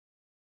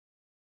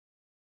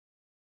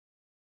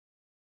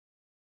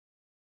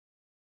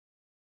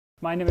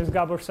My name is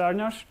Gabor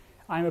Szarnyas.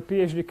 I'm a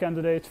PhD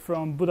candidate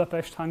from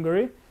Budapest,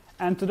 Hungary.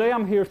 And today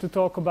I'm here to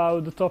talk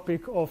about the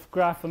topic of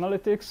graph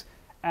analytics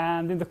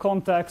and in the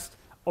context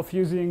of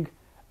using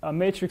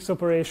matrix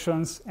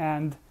operations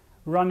and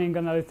running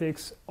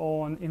analytics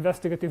on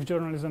investigative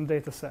journalism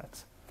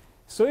datasets.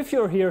 So if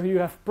you're here, you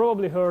have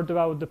probably heard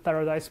about the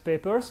Paradise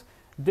papers.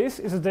 This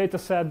is a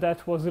dataset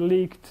that was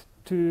leaked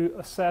to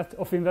a set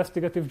of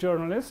investigative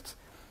journalists.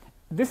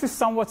 This is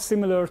somewhat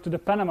similar to the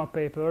Panama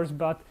papers,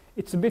 but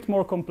it's a bit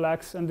more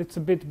complex and it's a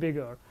bit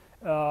bigger.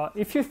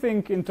 If you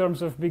think in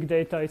terms of big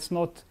data, it's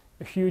not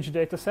a huge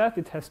data set.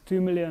 It has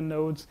 2 million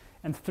nodes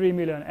and 3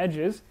 million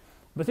edges.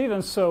 But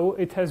even so,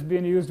 it has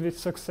been used with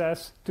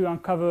success to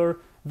uncover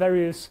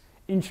various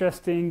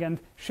interesting and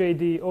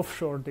shady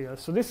offshore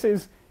deals. So this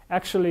is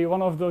actually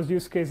one of those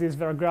use cases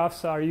where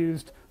graphs are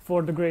used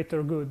for the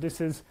greater good.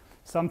 This is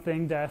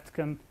something that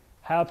can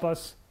help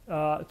us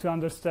to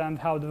understand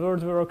how the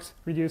world works,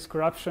 reduce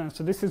corruption.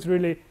 So this is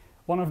really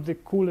one of the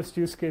coolest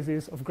use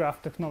cases of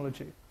graph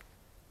technology.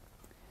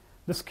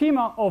 The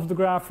schema of the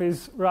graph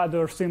is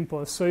rather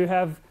simple. So you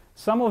have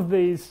some of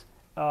these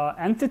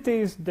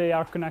entities. They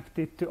are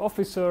connected to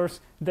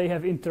officers. They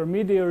have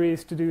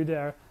intermediaries to do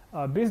their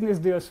business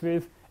deals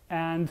with.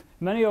 And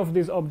many of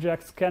these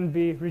objects can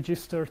be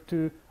registered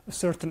to a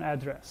certain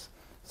address.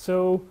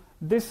 So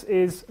this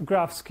is a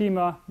graph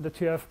schema that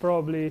you have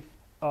probably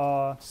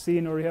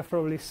seen, or you have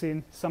probably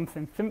seen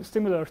something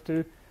similar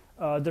to.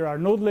 There are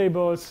node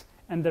labels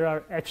and there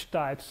are edge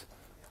types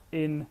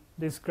in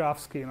this graph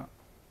schema.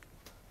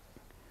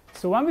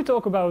 So when we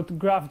talk about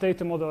graph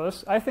data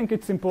models, I think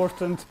it's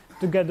important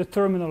to get the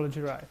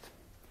terminology right.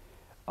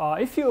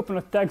 If you open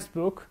a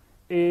textbook,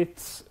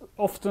 it's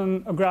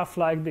often a graph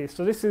like this.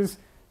 So this is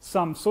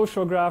some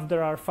social graph.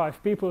 There are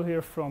 5 people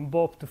here from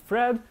Bob to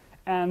Fred,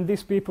 and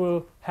these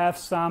people have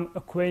some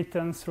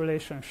acquaintance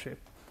relationship.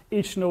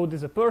 Each node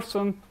is a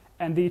person,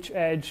 and each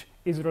edge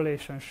is a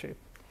relationship.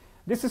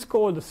 This is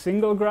called a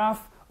single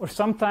graph, or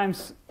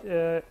sometimes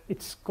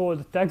it's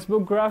called a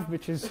textbook graph,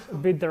 which is a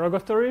bit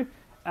derogatory,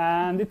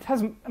 and it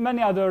has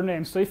many other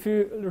names. So if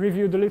you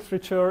review the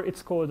literature,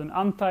 it's called an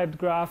untyped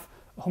graph,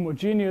 a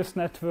homogeneous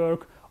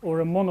network, or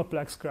a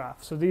monoplex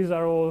graph. So these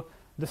are all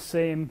the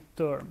same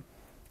term.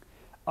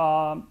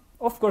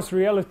 Of course,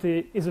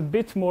 reality is a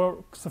bit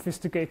more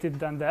sophisticated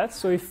than that.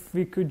 So if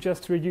we could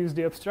just reduce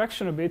the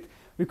abstraction a bit,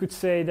 we could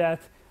say that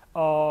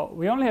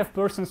we only have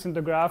persons in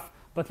the graph,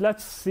 but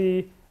let's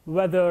see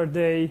whether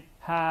they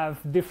have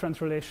different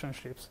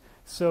relationships.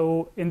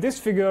 So in this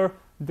figure,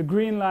 the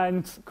green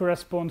lines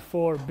correspond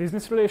for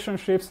business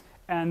relationships,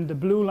 and the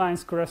blue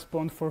lines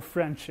correspond for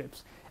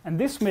friendships. And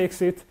this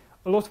makes it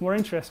a lot more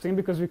interesting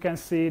because we can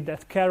see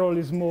that Carol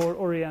is more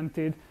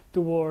oriented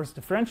towards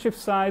the friendship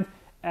side,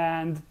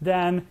 and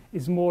Dan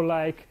is more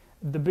like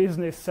the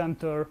business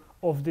center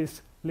of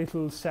this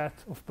little set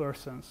of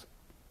persons.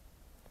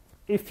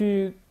 If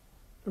you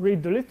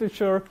read the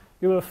literature,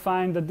 you will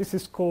find that this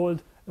is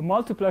called a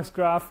multiplex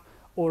graph,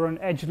 or an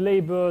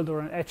edge-labeled or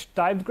an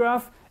edge-typed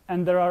graph,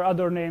 and there are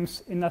other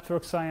names in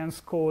network science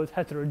called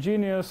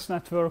heterogeneous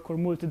network or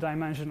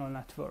multidimensional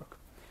network.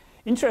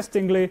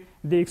 Interestingly,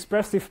 the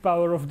expressive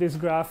power of this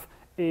graph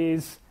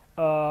is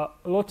a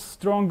lot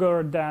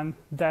stronger than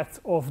that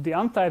of the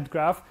untyped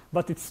graph,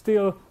 but it's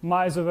still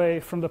miles away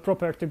from the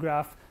property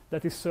graph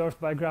that is served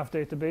by graph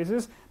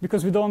databases,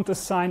 because we don't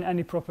assign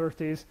any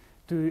properties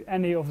to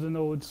any of the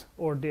nodes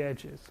or the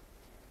edges.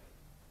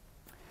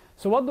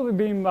 So what do we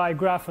mean by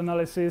graph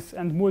analysis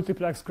and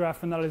multiplex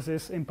graph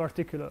analysis in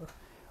particular?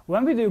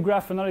 When we do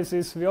graph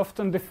analysis, we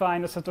often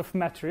define a set of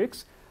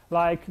metrics,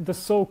 like the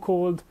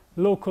so-called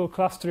local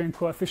clustering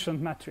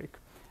coefficient metric.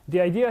 The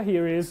idea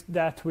here is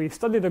that we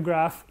study the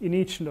graph in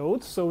each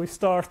node. So we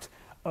start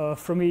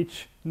from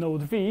each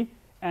node V,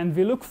 and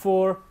we look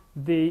for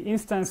the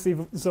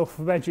instances of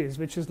wedges,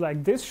 which is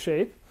like this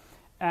shape.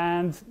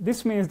 And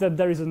this means that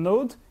there is a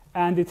node,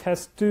 and it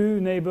has 2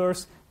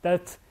 neighbors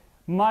that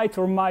might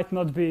or might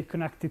not be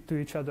connected to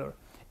each other.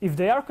 If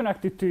they are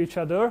connected to each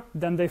other,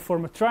 then they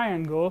form a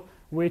triangle,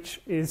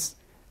 which is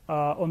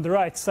on the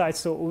right side.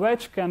 So a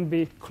wedge can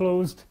be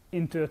closed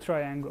into a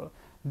triangle.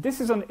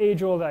 This is an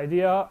age-old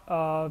idea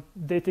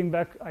dating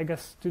back, I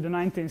guess, to the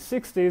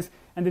 1960s,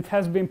 and it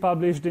has been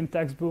published in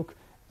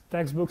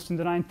textbooks in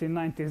the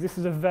 1990s. This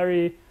is a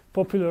very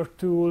popular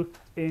tool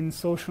in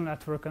social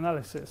network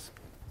analysis.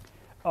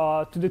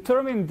 To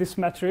determine this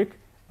metric,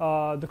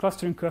 the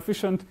clustering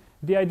coefficient,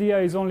 the idea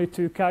is only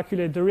to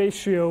calculate the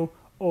ratio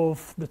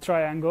of the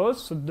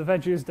triangles, so the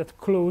wedges that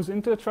close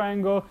into a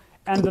triangle,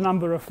 and the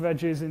number of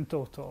wedges in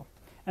total.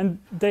 And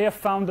they have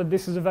found that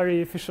this is a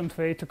very efficient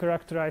way to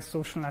characterize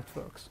social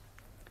networks.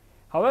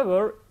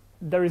 However,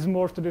 there is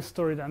more to this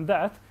story than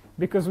that,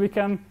 because we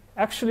can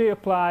actually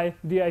apply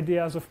the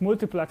ideas of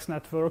multiplex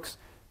networks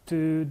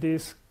to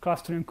this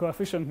clustering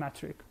coefficient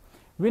metric.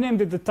 We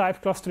named it the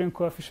type clustering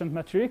coefficient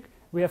metric.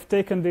 We have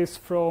taken this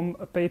from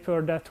a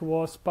paper that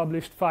was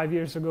published 5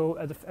 years ago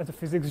at a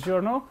physics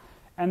journal.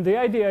 And the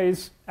idea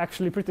is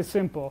actually pretty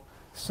simple.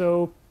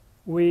 So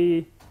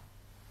we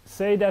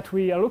say that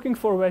we are looking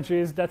for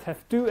wedges that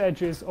have two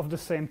edges of the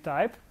same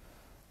type,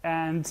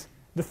 and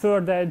the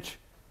third edge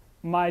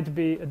might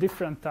be a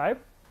different type.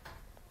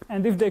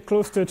 And if they're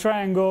close to a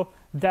triangle,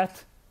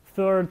 that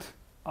third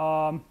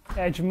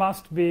edge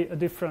must be a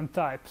different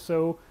type.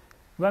 So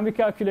when we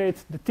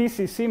calculate the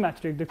TCC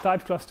metric, the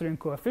type clustering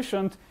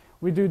coefficient,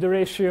 we do the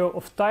ratio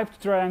of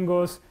typed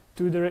triangles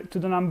to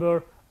the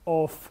number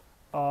of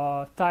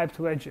typed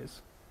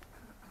wedges.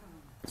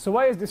 So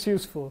why is this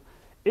useful?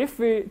 If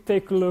we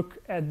take a look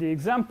at the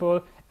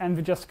example and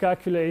we just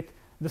calculate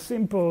the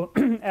simple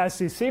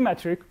LCC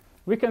metric,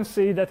 we can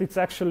see that it's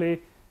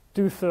actually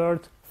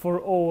 2/3 for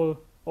all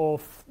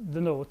of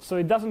the nodes. So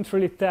it doesn't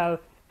really tell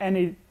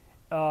any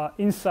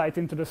insight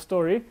into the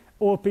story.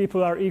 All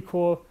people are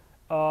equal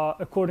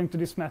according to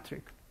this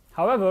metric.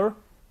 However,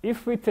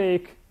 if we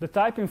take the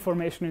type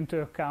information into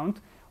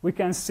account, we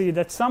can see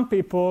that some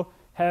people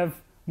have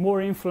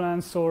more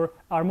influence or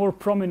are more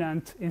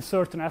prominent in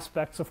certain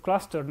aspects of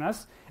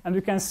clusteredness, and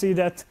we can see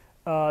that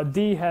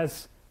D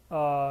has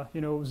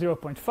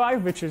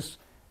 0.5, which is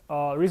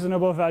a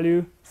reasonable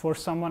value for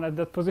someone at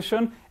that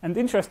position, and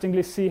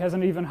interestingly, C has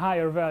an even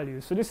higher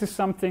value. So this is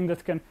something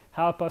that can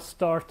help us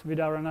start with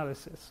our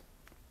analysis.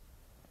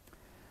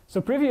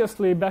 So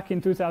previously, back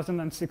in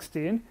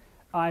 2016,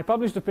 I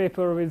published a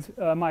paper with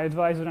my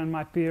advisor and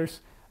my peers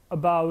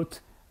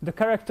about the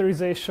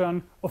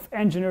characterization of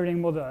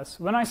engineering models.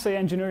 When I say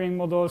engineering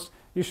models,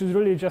 you should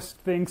really just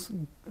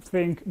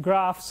think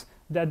graphs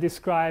that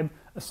describe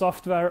a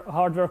software, a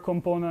hardware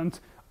component,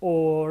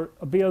 or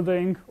a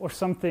building, or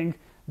something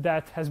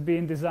that has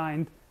been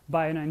designed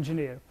by an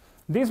engineer.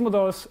 These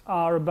models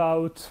are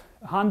about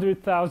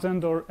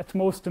 100,000 or at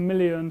most 1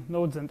 million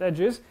nodes and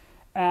edges.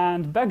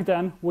 And back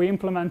then, we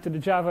implemented a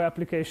Java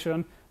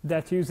application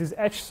that uses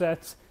edge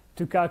sets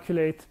to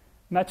calculate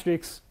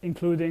metrics,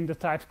 including the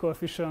type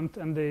coefficient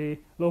and the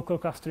local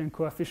clustering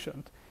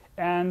coefficient.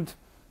 And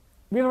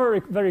we were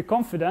very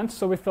confident,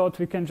 so we thought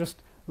we can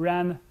just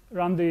run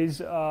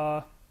these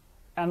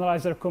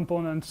analyzer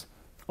components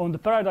on the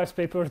Paradise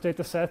Papers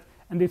dataset,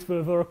 and it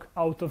will work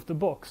out of the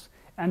box.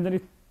 And then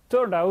it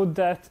turned out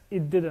that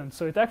it didn't.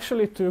 So it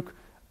actually took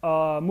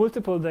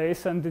multiple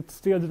days, and it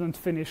still didn't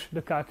finish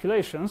the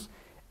calculations.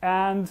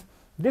 And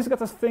this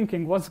got us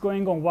thinking, what's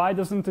going on? Why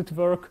doesn't it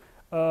work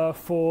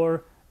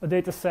for a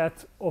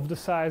dataset of the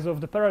size of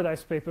the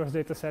Paradise Papers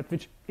dataset,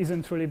 which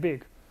isn't really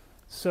big?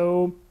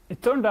 So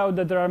it turned out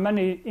that there are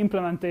many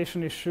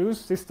implementation issues,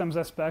 systems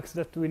aspects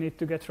that we need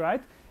to get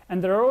right,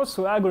 and there are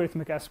also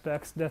algorithmic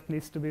aspects that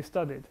needs to be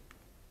studied.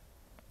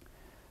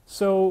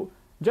 So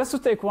just to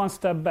take one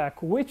step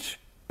back, which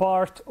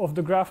part of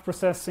the graph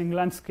processing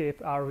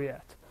landscape are we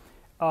at?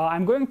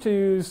 I'm going to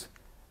use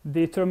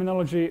the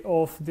terminology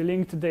of the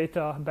Linked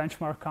Data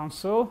Benchmark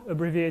Council,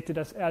 abbreviated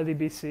as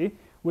LDBC,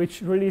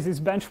 which releases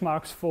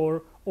benchmarks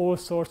for all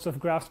sorts of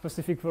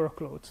graph-specific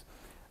workloads.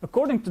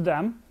 According to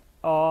them,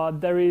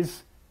 there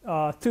is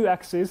two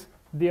axes,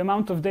 the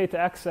amount of data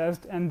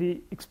accessed and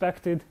the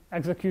expected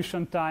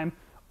execution time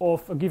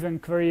of a given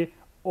query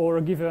or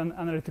a given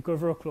analytical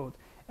workload.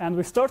 And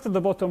we start at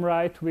the bottom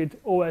right with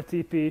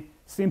OLTP,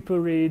 simple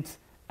reads,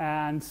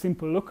 and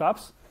simple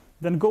lookups,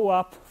 then go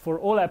up for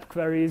OLAP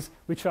queries,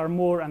 which are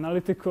more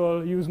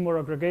analytical, use more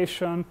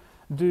aggregation,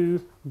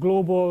 do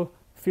global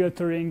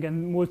filtering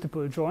and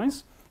multiple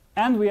joins.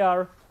 And we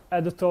are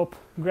at the top,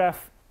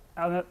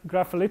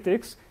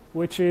 GraphAlytics,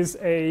 which is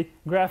a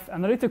graph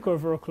analytical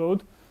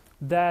workload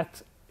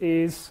that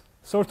is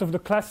sort of the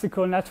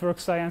classical network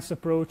science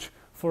approach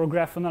for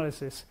graph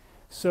analysis.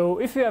 So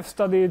if you have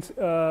studied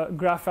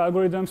graph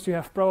algorithms, you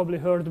have probably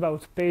heard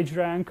about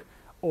PageRank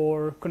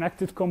or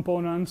connected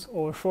components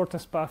or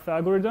shortest path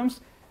algorithms.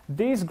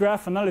 These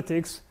graph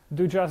analytics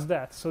do just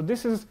that. So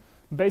this is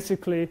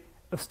basically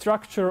a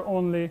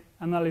structure-only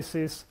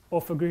analysis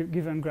of a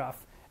given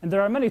graph. And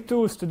there are many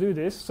tools to do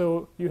this.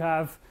 So you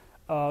have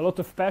a lot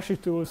of Apache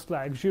tools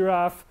like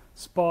Giraph,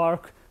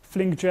 Spark,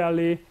 Flink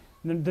Gelly,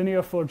 the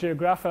Neo4j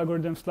graph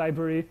algorithms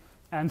library,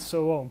 and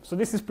so on. So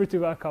this is pretty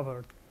well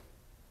covered.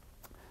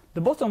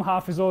 The bottom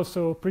half is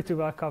also pretty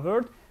well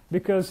covered,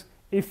 because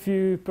if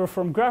you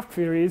perform graph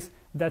queries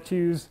that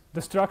use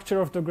the structure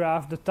of the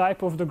graph, the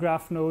type of the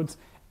graph nodes,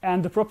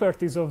 and the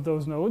properties of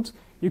those nodes,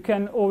 you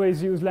can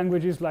always use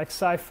languages like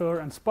Cypher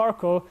and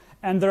Sparkle,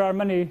 and there are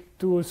many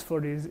tools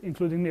for these,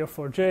 including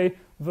Neo4j,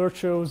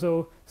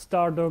 Virtuoso,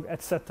 Stardog,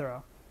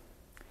 etc.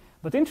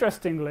 But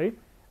interestingly,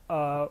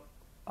 our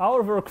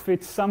work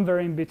fits somewhere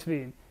in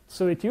between.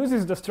 So it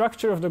uses the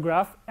structure of the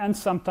graph and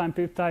some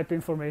type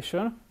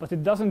information, but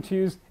it doesn't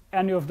use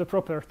any of the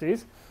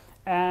properties.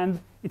 And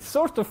it's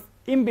sort of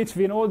in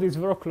between all these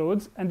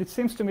workloads, and it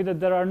seems to me that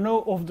there are no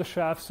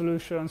off-the-shelf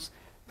solutions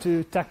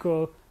to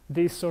tackle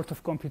these sort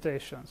of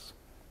computations.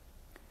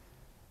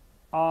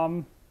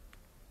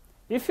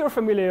 If you're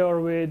familiar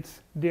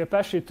with the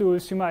Apache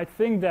tools, you might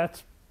think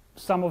that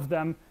some of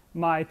them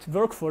might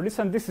work for this,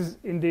 and this is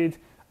indeed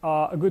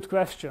a good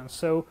question.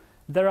 So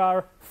there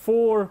are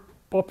 4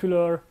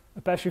 popular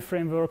Apache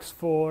frameworks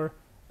for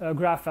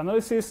graph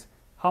analysis: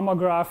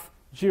 Hamagraph,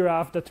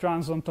 Giraph that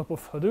runs on top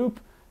of Hadoop,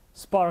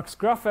 Spark's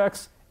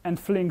GraphX, and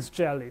Flink's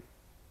Gelly.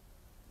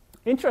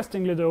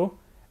 Interestingly though,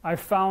 I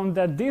found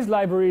that these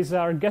libraries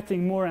are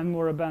getting more and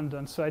more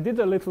abundant. So I did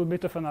a little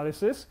bit of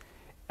analysis,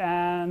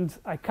 and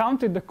I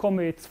counted the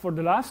commits for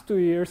the last 2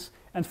 years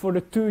and for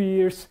the 2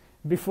 years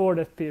before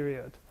that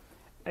period.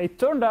 It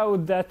turned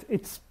out that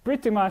it's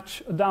pretty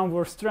much a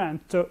downward trend.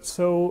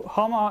 So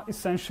Hama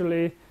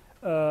essentially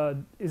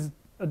is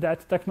a dead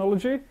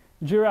technology.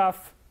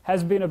 Giraph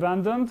has been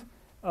abandoned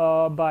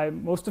by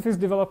most of its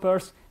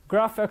developers.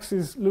 GraphX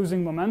is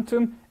losing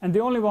momentum, and the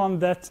only one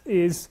that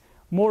is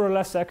more or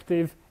less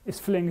active is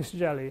Flink's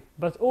Gelly.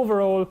 But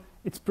overall,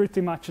 it's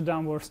pretty much a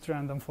downward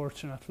trend,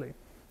 unfortunately.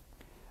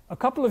 A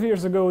couple of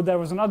years ago, there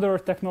was another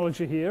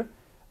technology here,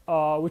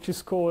 which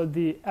is called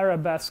the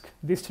Arabesque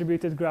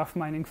Distributed Graph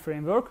Mining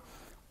Framework.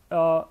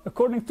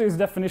 According to its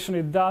definition,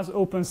 it does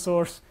open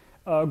source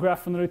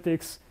graph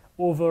analytics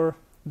over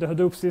the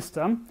Hadoop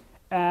system,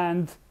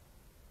 and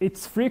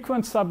its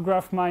frequent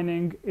subgraph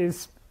mining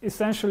is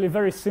essentially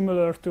very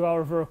similar to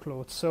our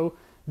workloads. So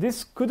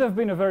this could have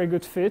been a very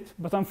good fit,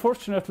 but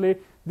unfortunately,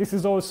 this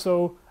is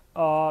also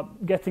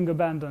getting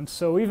abandoned.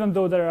 So even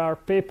though there are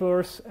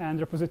papers and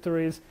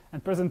repositories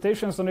and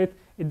presentations on it,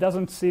 it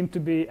doesn't seem to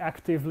be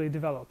actively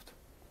developed.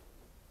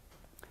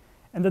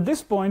 And at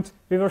this point,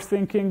 we were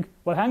thinking,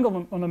 well, hang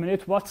on a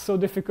minute, what's so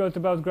difficult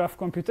about graph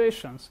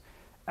computations?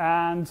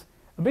 And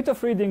a bit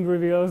of reading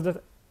reveals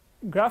that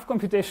graph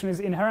computation is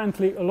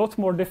inherently a lot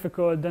more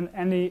difficult than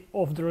any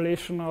of the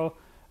relational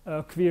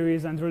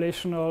queries and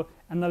relational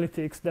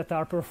analytics that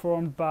are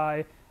performed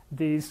by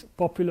these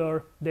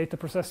popular data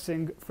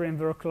processing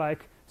framework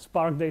like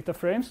Spark data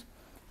frames,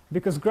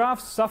 because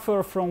graphs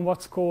suffer from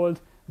what's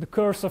called the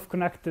curse of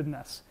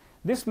connectedness.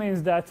 This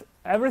means that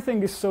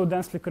everything is so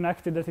densely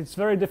connected that it's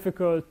very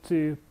difficult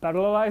to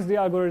parallelize the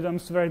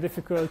algorithms, very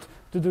difficult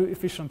to do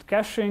efficient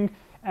caching,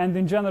 and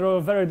in general,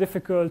 very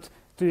difficult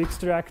to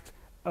extract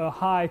a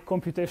high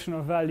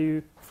computational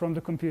value from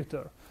the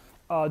computer.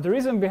 The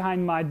reason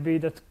behind might be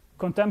that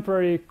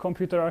contemporary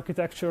computer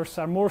architectures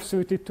are more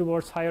suited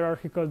towards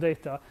hierarchical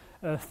data.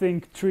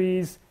 Think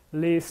trees,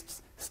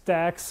 lists,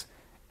 stacks,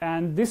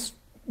 and this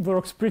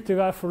works pretty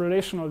well for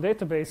relational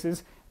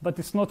databases, but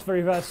it's not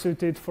very well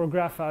suited for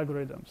graph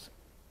algorithms.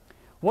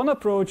 One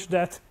approach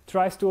that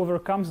tries to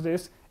overcome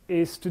this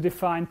is to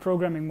define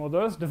programming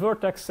models. The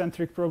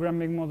vertex-centric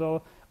programming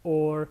model,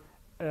 or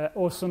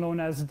also known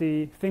as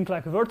the think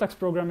like a vertex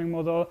programming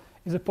model,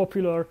 is a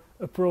popular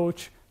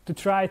approach to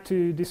try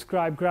to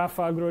describe graph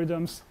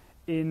algorithms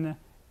in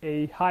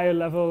a higher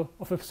level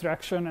of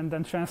abstraction and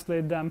then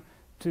translate them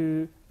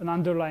to an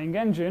underlying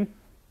engine.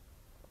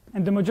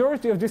 And the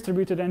majority of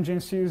distributed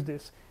engines use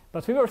this.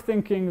 But we were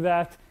thinking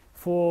that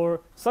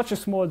for such a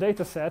small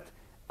data set,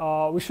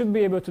 we should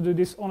be able to do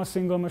this on a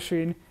single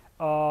machine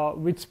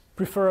with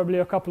preferably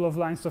a couple of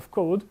lines of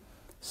code.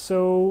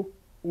 So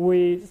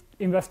we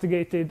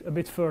investigated a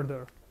bit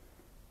further.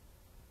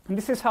 And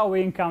this is how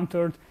we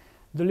encountered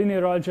the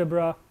linear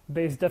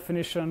algebra-based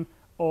definition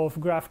of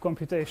graph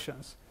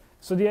computations.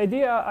 So the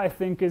idea, I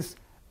think, is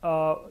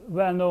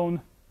well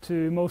known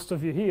to most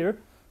of you here.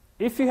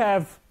 If you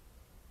have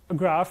a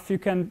graph, you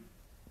can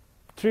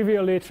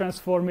trivially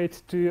transform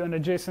it to an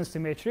adjacency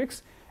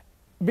matrix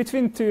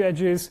between two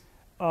edges.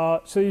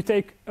 So you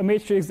take a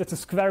matrix that's a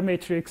square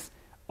matrix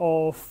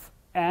of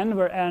n,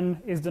 where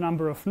n is the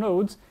number of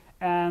nodes,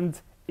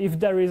 and if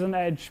there is an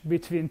edge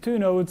between two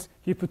nodes,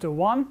 you put a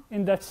 1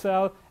 in that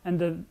cell, and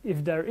then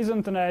if there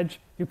isn't an edge,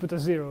 you put a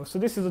 0. So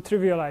this is a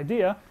trivial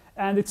idea,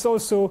 and it's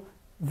also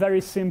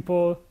very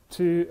simple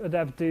to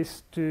adapt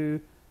this to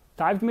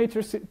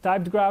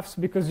typed graphs,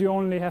 because you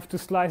only have to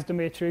slice the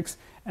matrix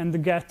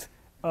and get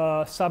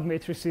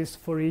submatrices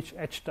for each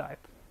edge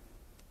type.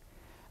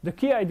 The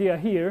key idea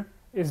here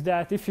is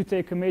that if you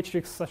take a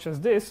matrix such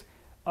as this,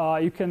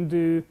 you can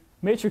do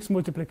matrix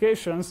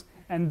multiplications,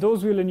 and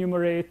those will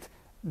enumerate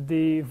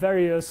the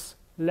various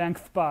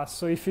length paths.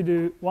 So if you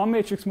do one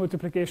matrix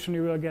multiplication,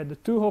 you will get the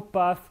 2-hop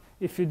path.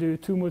 If you do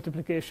 2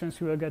 multiplications,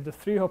 you will get the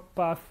 3-hop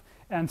path,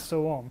 and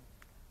so on.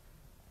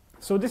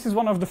 So this is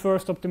one of the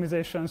first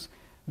optimizations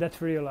that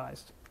we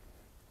realized.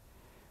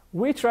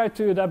 We tried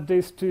to adapt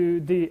this to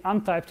the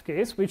untyped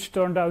case, which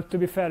turned out to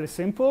be fairly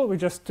simple. We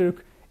just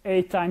took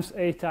A times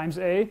A times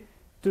A,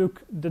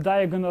 took the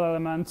diagonal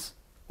elements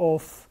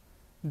of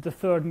the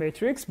third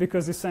matrix,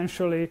 because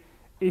essentially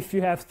if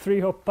you have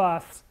 3-hop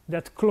paths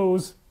that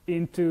close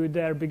into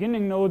their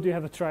beginning node, you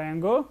have a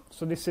triangle.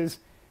 So this is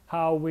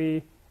how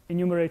we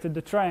enumerated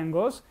the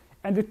triangles.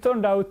 And it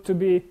turned out to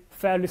be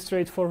fairly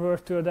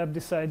straightforward to adapt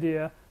this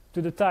idea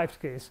to the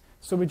typed case.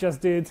 So we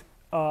just did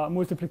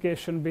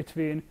multiplication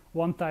between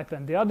one type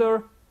and the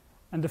other,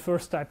 and the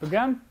first type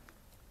again,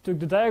 took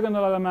the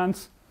diagonal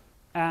elements,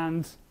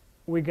 and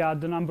we got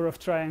the number of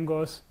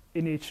triangles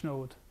in each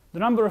node. The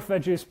number of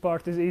edges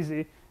part is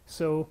easy,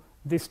 so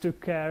this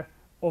took care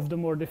of the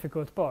more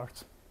difficult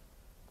parts.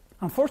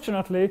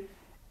 Unfortunately,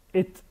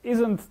 it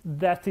isn't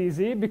that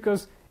easy,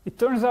 because it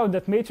turns out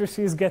that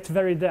matrices get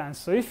very dense.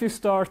 So if you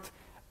start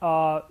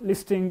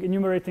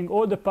enumerating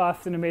all the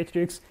paths in a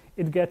matrix,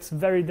 it gets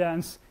very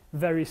dense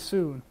very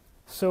soon.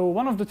 So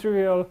one of the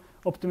trivial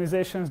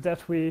optimizations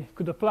that we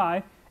could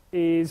apply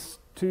is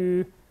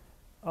to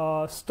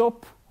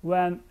stop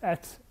when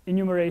at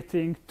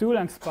enumerating two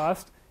lengths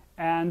passed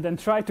and then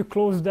try to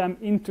close them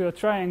into a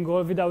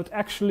triangle without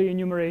actually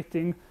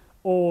enumerating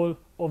all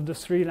of the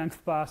three lengths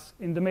paths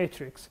in the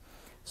matrix.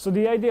 So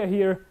the idea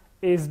here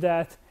is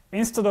that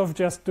instead of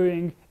just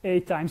doing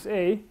A times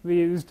A, we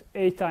used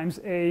A times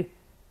A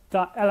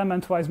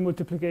element-wise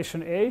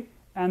multiplication A,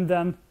 and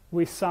then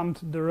we summed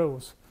the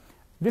rows.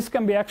 This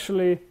can be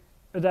actually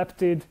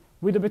adapted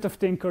with a bit of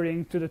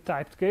tinkering to the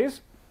typed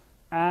case,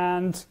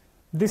 and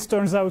this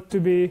turns out to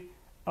be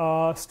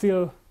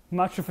still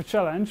much of a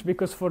challenge,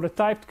 because for the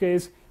typed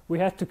case we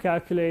had to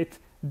calculate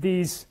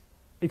these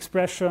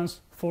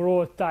expressions for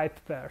all type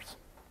pairs.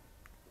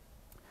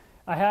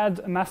 I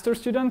had master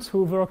students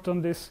who worked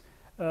on this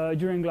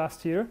during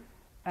last year,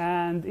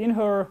 and in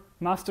her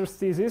master's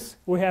thesis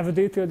we have a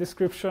detailed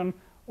description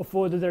of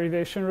all the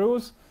derivation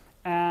rules,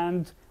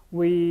 and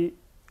we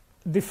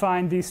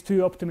define these two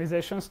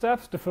optimization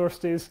steps. The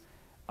first is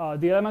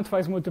the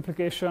element-wise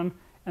multiplication,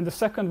 and the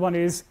second one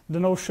is the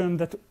notion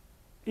that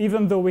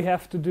even though we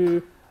have to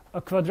do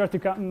a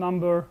quadratic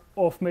number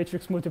of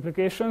matrix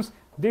multiplications,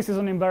 this is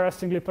an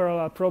embarrassingly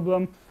parallel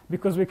problem,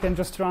 because we can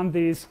just run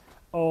these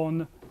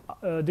on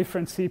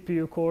different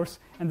CPU cores,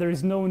 and there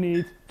is no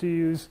need to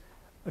use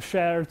a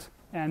shared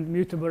and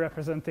mutable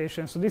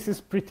representation. So this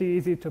is pretty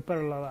easy to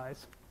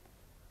parallelize.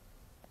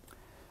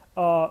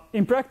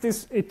 In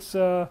practice, it's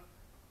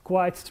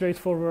quite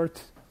straightforward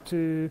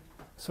to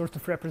sort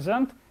of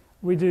represent.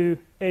 We do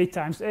A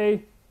times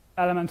A,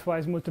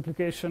 element-wise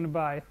multiplication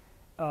by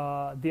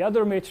the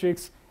other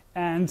matrix,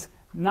 and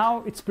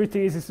now it's pretty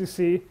easy to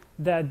see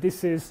that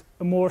this is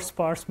a more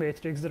sparse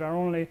matrix. There are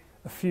only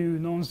a few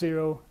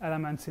non-zero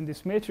elements in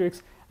this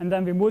matrix, and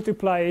then we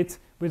multiply it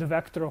with a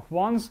vector of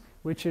ones,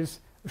 which is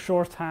a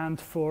shorthand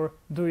for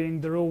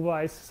doing the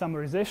row-wise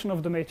summarization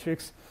of the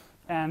matrix,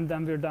 and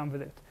then we're done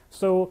with it.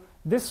 So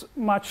this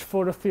much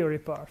for the theory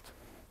part.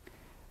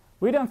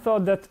 We then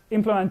thought that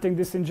implementing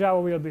this in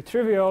Java will be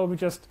trivial. We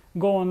just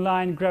go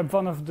online, grab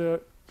one of the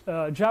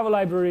Java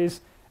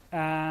libraries,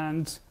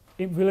 and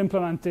we'll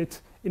implement it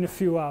in a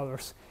few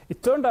hours.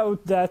 It turned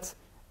out that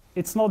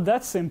it's not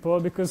that simple,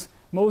 because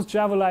most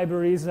Java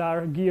libraries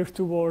are geared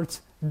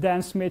towards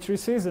dense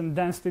matrices and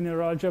dense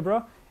linear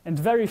algebra, and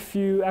very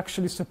few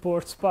actually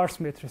support sparse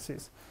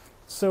matrices.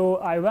 So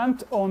I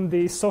went on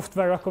the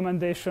software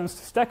recommendations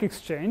Stack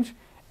Exchange,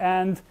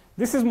 and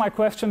this is my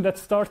question that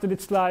started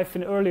its life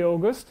in early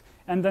August,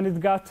 and then it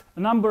got a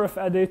number of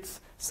edits,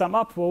 some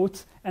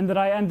upvotes, and then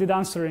I ended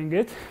answering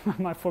it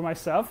for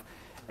myself.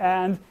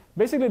 And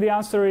basically the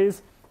answer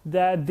is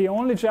that the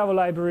only Java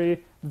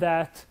library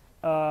that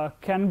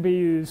can be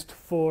used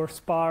for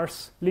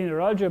sparse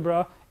linear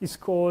algebra is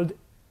called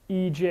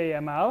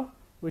EJML,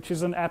 which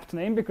is an apt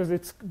name because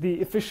it's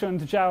the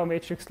efficient Java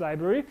matrix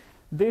library.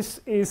 This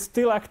is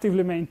still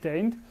actively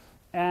maintained,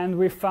 and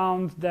we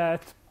found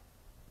that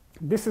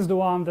this is the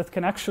one that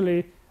can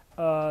actually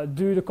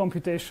do the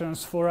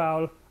computations for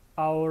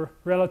our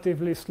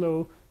relatively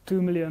slow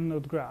 2 million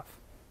node graph.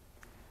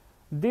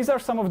 These are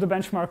some of the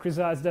benchmark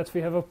results that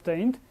we have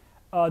obtained.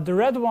 The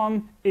red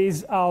one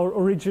is our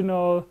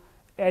original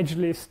edge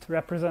list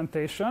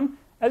representation.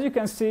 As you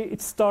can see,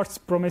 it starts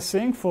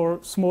promising for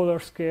smaller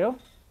scale.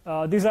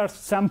 These are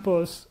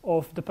samples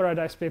of the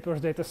Paradise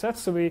Papers dataset,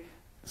 so we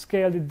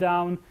scaled it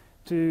down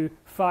to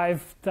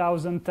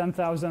 5,000,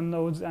 10,000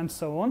 nodes, and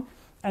so on.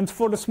 And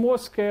for the small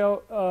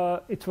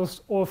scale, it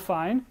was all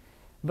fine.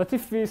 But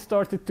if we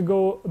started to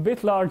go a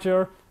bit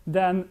larger,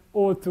 then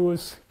all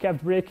tools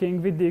kept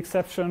breaking, with the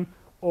exception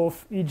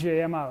of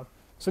EJML.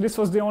 So this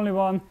was the only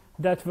one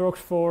that worked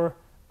for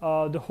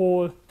the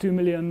whole 2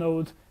 million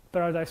node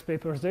Paradise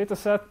Papers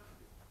dataset.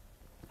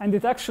 And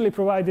it actually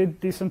provided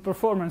decent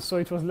performance, so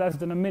it was less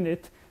than a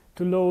minute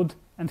to load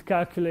and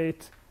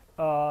calculate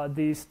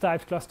these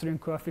typed clustering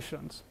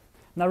coefficients.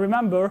 Now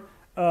remember,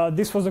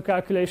 this was a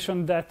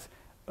calculation that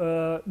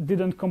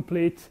didn't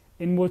complete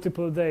in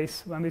multiple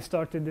days when we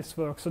started this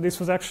work. So this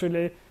was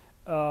actually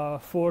 4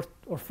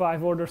 or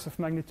 5 orders of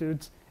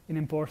magnitude in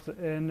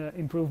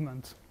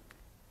improvement.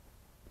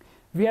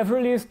 We have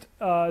released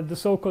the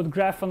so-called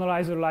Graph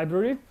Analyzer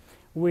library,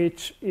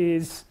 which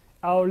is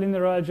our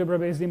linear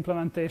algebra-based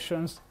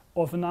implementations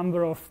of a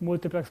number of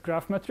multiplex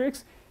graph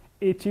metrics.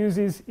 It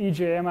uses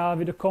EJML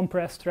with a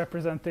compressed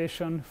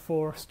representation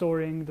for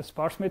storing the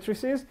sparse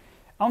matrices.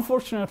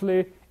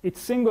 Unfortunately, it's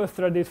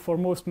single-threaded for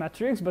most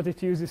metrics, but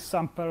it uses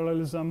some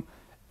parallelism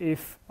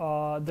if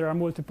there are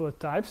multiple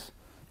types.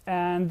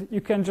 And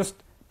you can just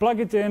plug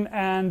it in,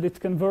 and it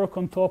can work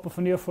on top of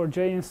a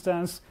Neo4j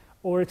instance,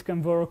 or it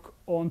can work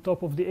on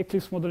top of the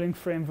Eclipse modeling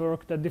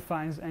framework that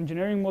defines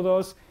engineering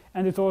models,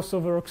 and it also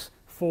works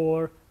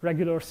for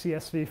regular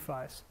CSV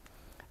files.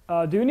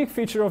 The unique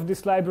feature of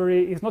this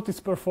library is not its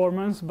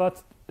performance,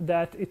 but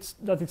that it's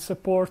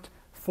support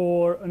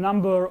for a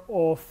number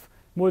of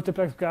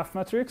multiplex graph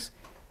metrics.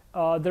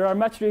 There are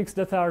metrics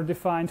that are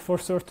defined for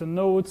certain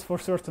nodes, for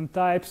certain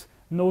types,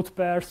 node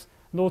pairs,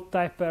 node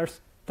type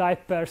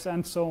pairs,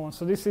 and so on.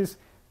 So this is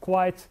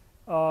quite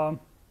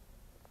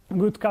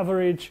good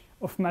coverage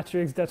of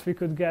metrics that we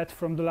could get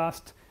from the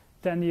last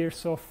 10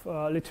 years of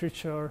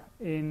literature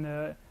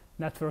in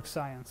network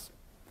science.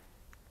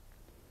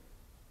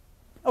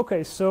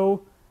 Okay,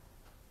 so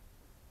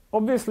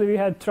obviously we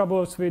had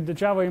troubles with the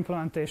Java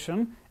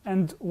implementation,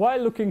 and while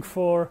looking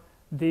for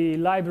the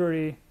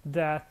library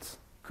that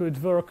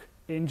could work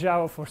in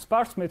Java for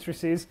sparse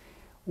matrices,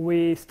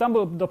 we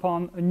stumbled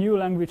upon a new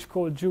language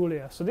called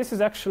Julia. So this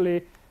is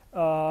actually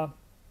a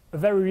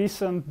very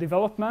recent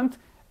development.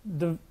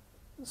 The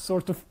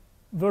sort of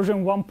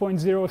version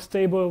 1.0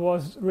 stable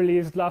was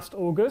released last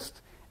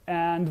August,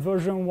 and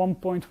version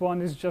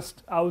 1.1 is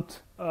just out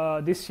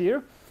this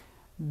year.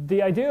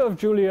 The idea of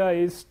Julia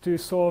is to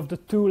solve the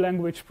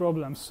two-language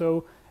problem.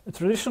 So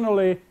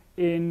traditionally,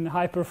 in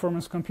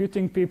high-performance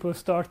computing, people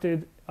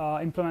started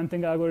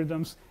implementing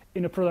algorithms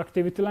in a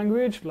productivity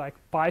language like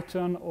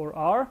Python or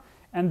R,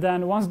 and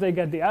then once they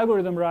get the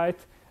algorithm right,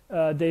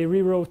 they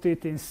rewrote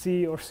it in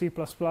C or C++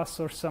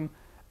 or some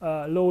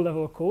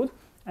low-level code.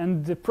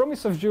 And the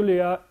promise of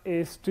Julia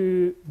is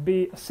to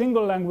be a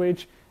single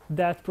language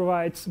that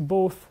provides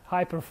both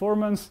high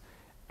performance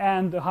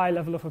and a high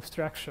level of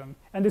abstraction.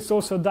 And it's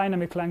also a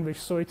dynamic language,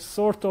 so it's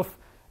sort of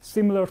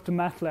similar to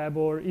MATLAB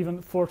or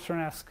even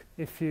Fortran-esque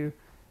if you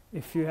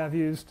have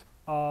used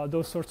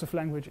those sorts of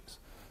languages.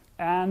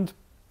 And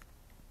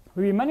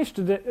we managed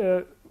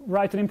to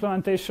write an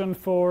implementation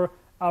for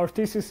our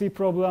TCC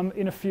problem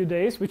in a few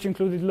days, which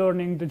included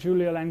learning the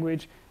Julia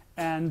language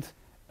and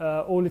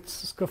all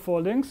its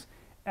scaffoldings.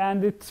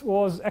 And it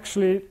was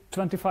actually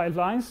 25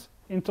 lines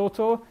in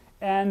total,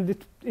 and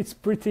it's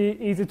pretty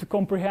easy to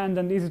comprehend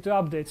and easy to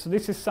update. So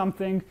this is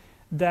something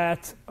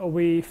that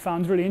we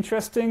found really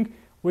interesting.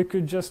 We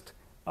could just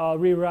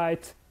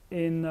rewrite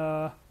in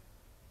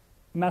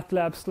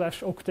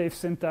MATLAB/Octave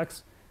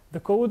syntax the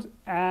code,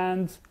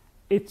 and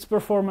its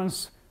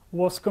performance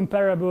was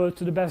comparable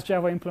to the best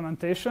Java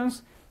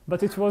implementations,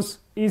 but it was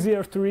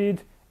easier to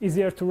read,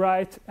 easier to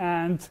write,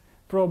 and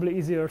probably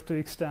easier to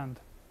extend.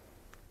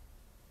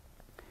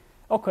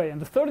 Okay,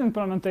 and the third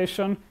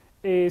implementation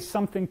is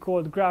something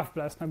called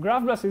GraphBLAS. Now,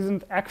 GraphBLAS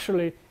isn't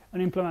actually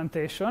an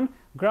implementation.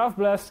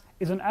 GraphBLAS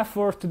is an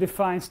effort to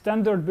define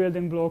standard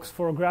building blocks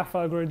for graph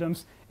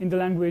algorithms in the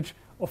language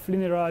of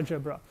linear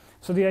algebra.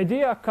 So the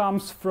idea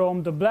comes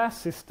from the BLAS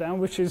system,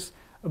 which is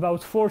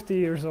about 40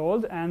 years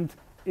old, and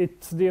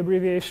it's the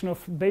abbreviation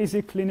of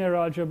Basic Linear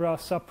Algebra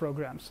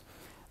Subprograms.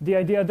 The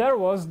idea there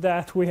was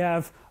that we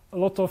have a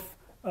lot of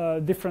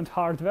different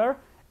hardware,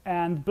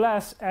 and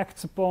BLAS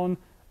acts upon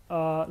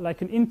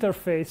like an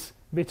interface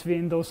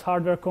between those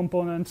hardware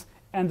components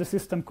and the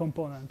system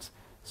components.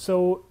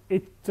 So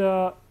it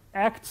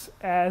acts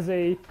as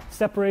a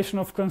separation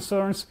of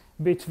concerns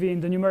between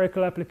the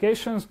numerical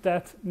applications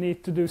that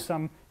need to do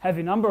some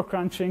heavy number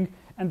crunching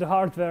and the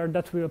hardware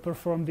that will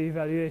perform the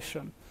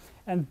evaluation.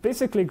 And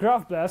basically,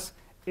 GraphBLAS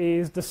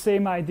is the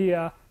same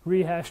idea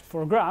rehashed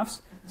for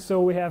graphs. So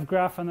we have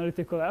graph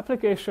analytical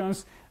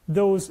applications.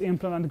 Those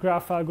implement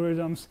graph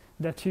algorithms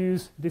that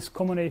use this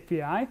common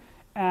API.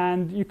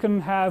 And you can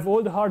have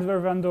all the hardware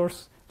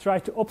vendors try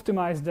to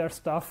optimize their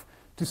stuff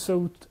to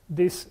suit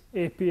this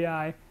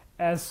API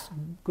as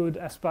good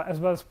as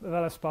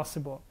well as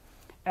possible.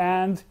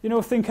 And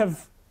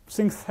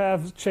things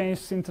have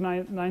changed since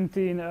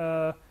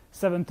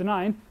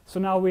 1979. So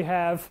now we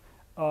have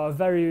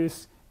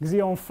various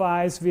Xeon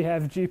PHYs, we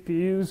have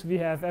GPUs, we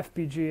have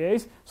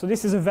FPGAs. So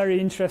this is a very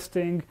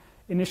interesting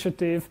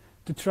initiative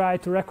to try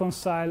to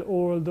reconcile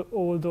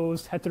all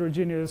those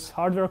heterogeneous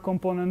hardware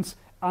components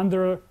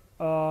under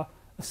a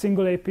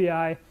single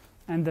API,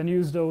 and then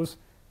use those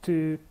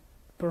to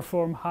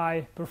perform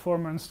high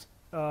performance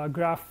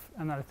graph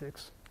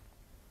analytics.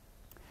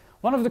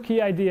 One of the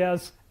key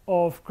ideas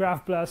of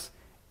GraphBLAS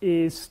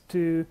is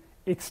to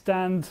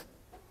extend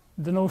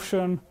the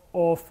notion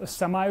of a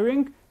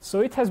semi-ring.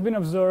 So it has been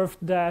observed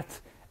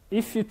that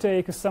if you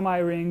take a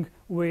semi-ring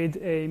with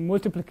a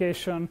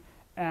multiplication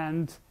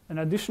and an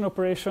addition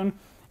operation,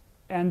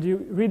 and you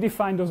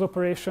redefine those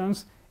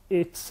operations,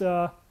 it's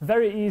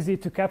very easy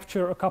to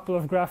capture a couple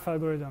of graph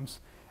algorithms.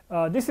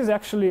 This is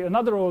actually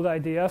another old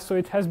idea, so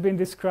it has been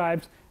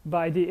described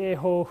by the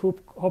Aho,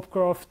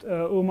 Hopcroft,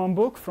 Ullman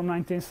book from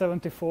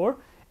 1974,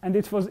 and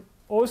it was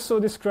also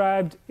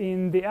described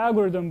in the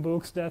algorithm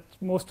books that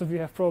most of you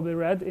have probably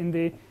read in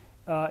the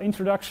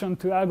Introduction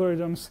to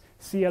Algorithms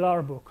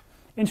CLR book.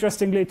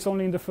 Interestingly, it's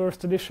only in the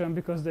first edition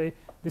because they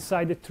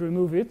decided to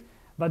remove it,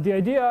 but the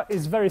idea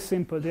is very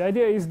simple. The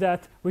idea is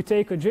that we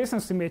take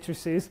adjacency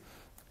matrices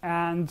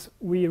and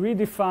we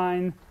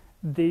redefine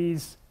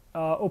these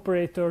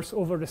operators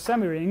over the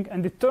semi-ring,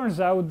 and it turns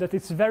out that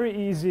it's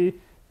very easy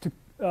to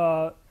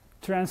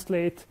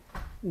translate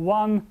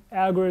one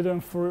algorithm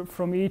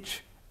from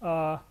each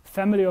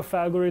family of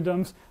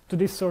algorithms to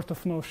this sort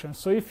of notion.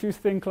 So if you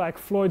think like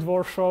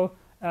Floyd-Warshall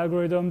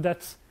algorithm,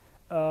 that's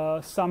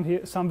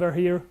somewhere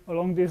here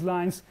along these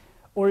lines,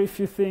 or if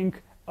you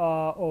think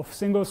of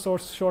single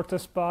source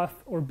shortest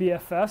path or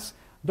BFS,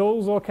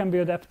 those all can be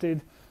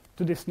adapted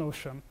to this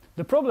notion.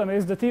 The problem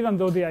is that even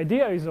though the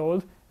idea is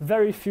old,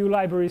 very few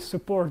libraries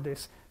support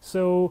this.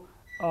 So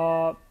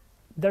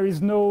there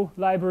is no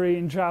library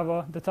in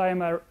Java that I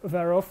am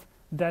aware of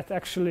that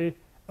actually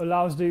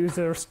allows the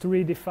users to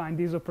redefine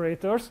these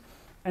operators.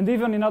 And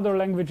even in other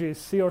languages,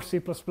 C or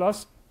C++,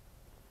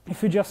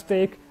 if you just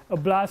take a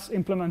BLAS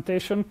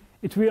implementation,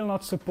 it will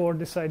not support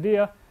this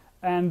idea,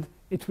 and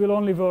it will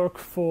only work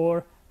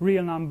for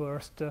real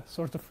numbers, the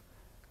sort of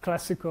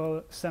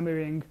classical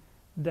semiring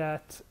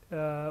that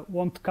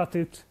won't cut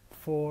it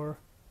for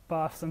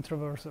paths and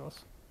traversals.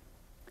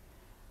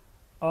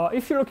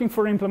 If you're looking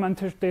for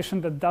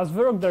implementation that does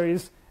work, there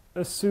is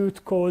a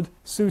suite called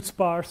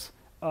suite-sparse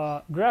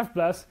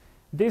GraphBLAS.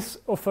 This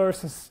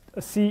offers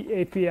a C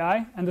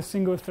API and a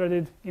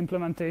single-threaded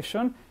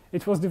implementation.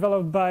 It was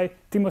developed by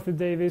Timothy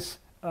Davis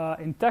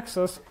in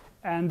Texas,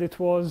 and it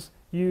was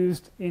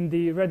used in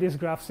the Redis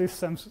graph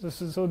systems.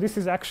 So this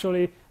is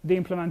actually the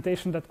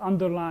implementation that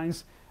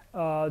underlines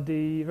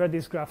the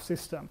Redis graph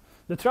system.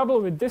 The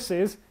trouble with this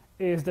is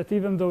that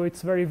even though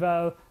it's very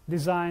well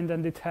designed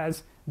and it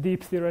has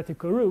deep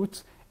theoretical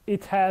roots,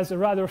 it has a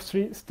rather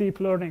steep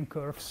learning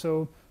curve.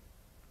 So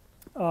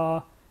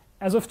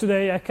as of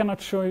today, I cannot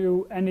show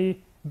you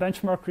any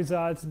benchmark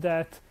results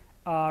that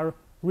are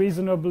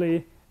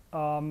reasonably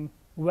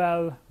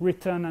well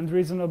written and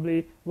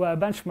reasonably well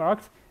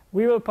benchmarked.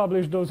 We will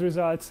publish those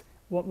results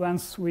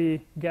once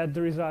we get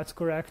the results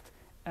correct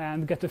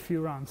and get a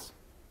few runs.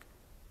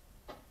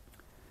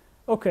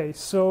 Okay,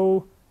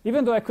 so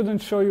even though I couldn't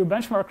show you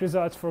benchmark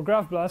results for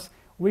GraphBLAS,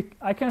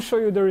 I can show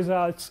you the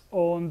results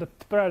on the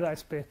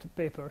Paradise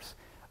papers.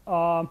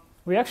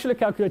 We actually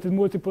calculated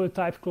multiple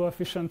type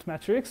coefficient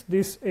metrics.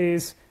 This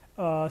is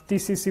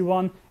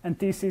TCC1 and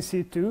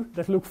TCC2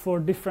 that look for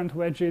different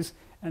wedges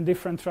and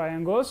different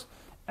triangles.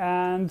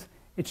 And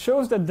it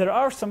shows that there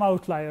are some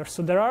outliers.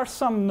 So there are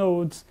some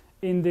nodes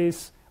in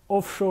this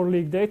offshore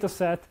league data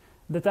set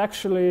that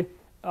actually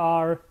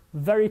are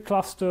very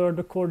clustered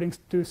according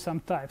to some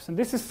types. And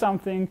this is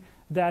something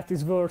that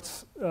is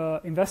worth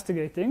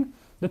investigating.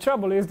 The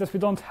trouble is that we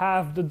don't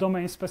have the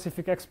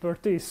domain-specific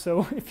expertise.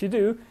 So if you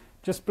do,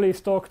 just please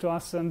talk to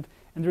us and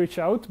reach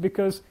out,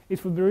 because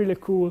it would be really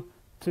cool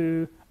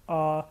to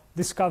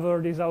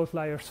discover these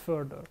outliers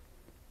further.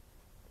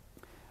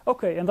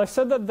 Okay, and I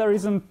said that there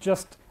isn't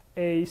just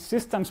a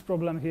systems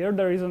problem here.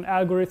 There is an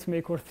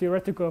algorithmic or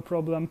theoretical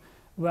problem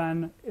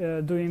when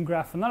doing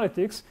graph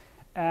analytics.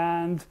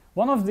 And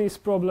one of these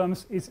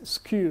problems is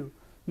skew.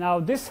 Now,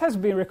 this has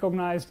been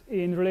recognized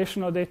in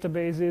relational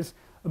databases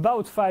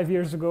about 5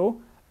 years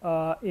ago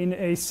in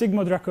a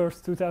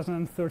Sigma-Druckers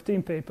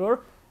 2013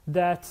 paper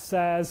that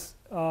says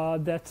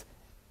that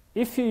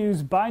if you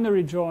use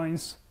binary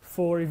joins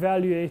for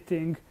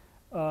evaluating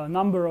a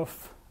number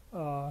of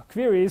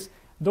queries,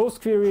 those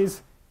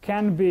queries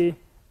can be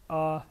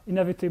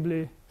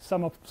inevitably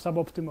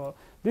suboptimal.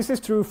 This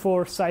is true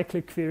for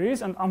cyclic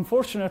queries, and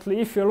unfortunately,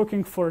 if you're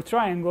looking for a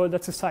triangle,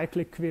 that's a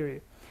cyclic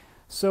query.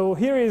 So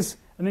here is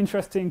an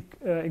interesting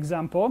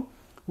example.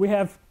 We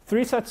have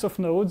 3 sets of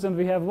nodes, and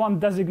we have 1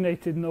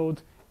 designated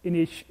node in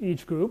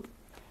each group.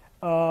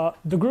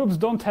 The groups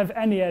don't have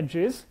any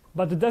edges,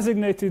 but the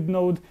designated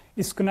node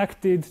is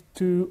connected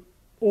to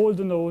all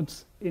the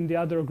nodes in the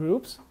other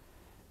groups.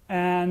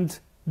 And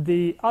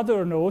the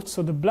other nodes,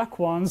 so the black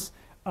ones,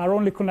 are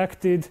only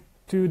connected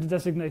to the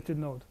designated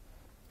node.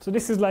 So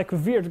this is like a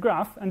weird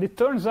graph, and it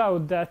turns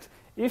out that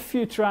if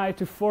you try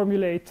to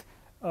formulate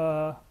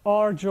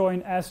R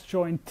join S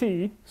join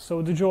T,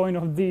 so the join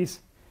of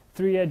these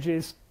 3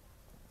 edges,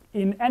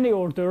 in any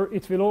order,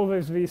 it will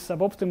always be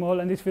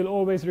suboptimal, and it will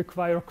always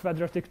require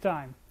quadratic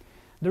time.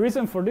 The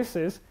reason for this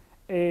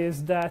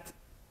is that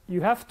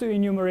you have to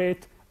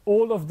enumerate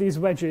all of these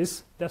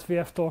wedges that we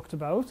have talked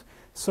about.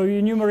 So you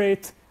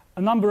enumerate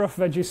a number of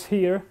wedges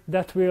here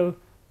that will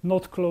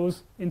not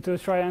close into a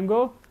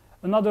triangle,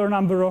 another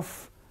number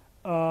of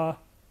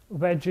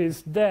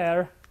wedges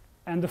there,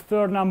 and the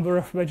third number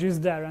of wedges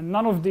there, and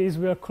none of these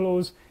will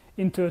close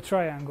into a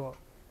triangle.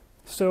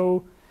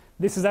 So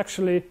this is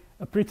actually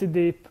a pretty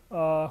deep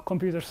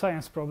computer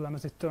science problem,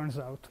 as it turns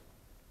out.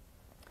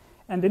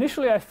 And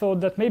initially I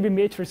thought that maybe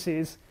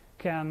matrices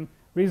can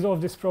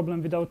resolve this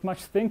problem without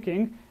much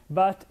thinking,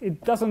 but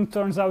it doesn't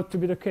turn out to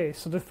be the case.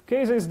 So the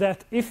case is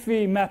that if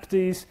we map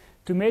these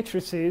to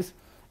matrices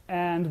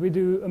and we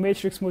do a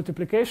matrix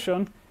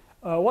multiplication,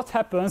 what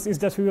happens is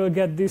that we will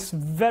get this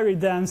very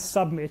dense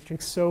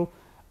submatrix. So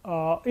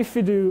if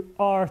we do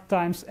R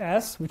times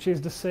S, which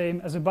is the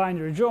same as a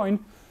binary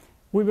join,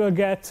 we will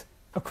get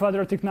a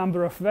quadratic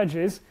number of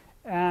wedges,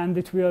 and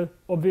it will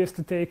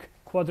obviously take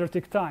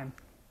quadratic time.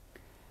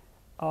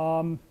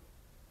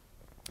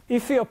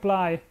 If we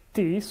apply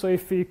T, so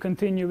if we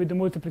continue with the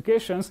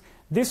multiplications,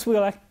 this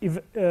will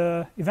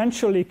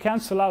eventually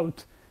cancel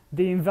out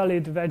the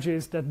invalid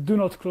wedges that do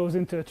not close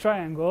into a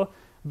triangle,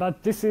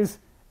 but this is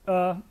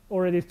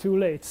already too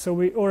late. So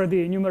we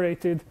already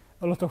enumerated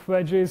a lot of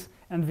wedges,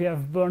 and we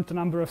have burnt a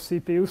number of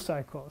CPU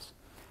cycles.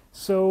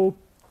 So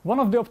one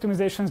of the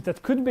optimizations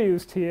that could be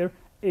used here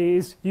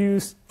is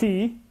use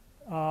T,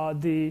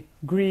 the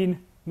green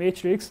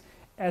matrix,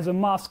 as a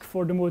mask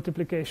for the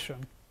multiplication.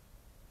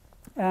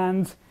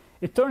 And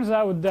it turns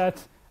out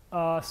that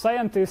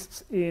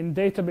scientists in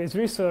database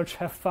research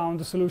have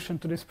found a solution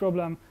to this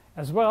problem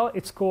as well.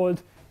 It's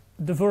called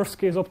the worst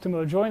case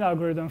optimal join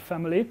algorithm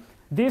family.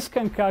 These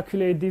can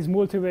calculate these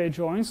multi-way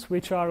joins,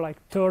 which are like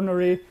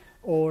ternary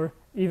or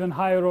even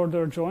higher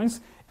order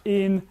joins,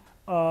 in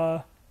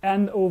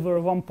n over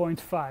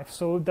 1.5.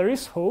 So there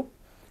is hope,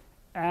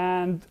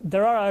 and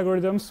there are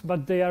algorithms,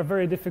 but they are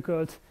very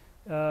difficult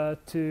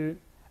to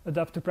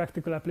adapt to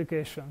practical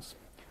applications.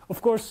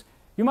 Of course,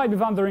 you might be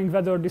wondering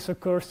whether this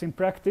occurs in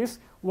practice.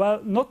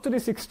 Well, not to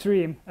this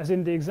extreme as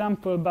in the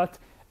example, but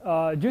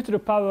due to the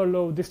power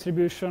law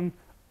distribution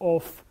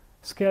of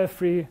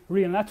scale-free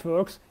real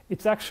networks,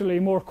 it's actually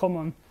more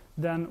common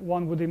than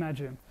one would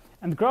imagine.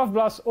 And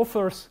GraphBLAS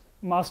offers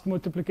masked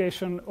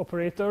multiplication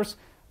operators,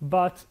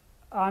 but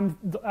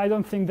I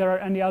don't think there are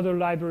any other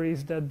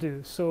libraries that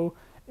do. So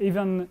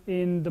even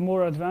in the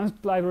more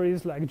advanced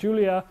libraries like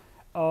Julia,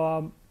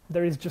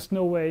 there is just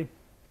no way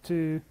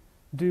to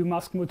do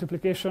masked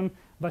multiplication,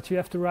 but you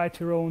have to write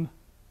your own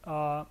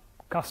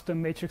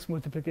custom matrix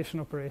multiplication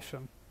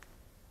operation.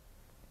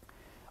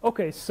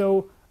 OK,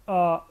 so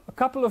a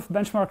couple of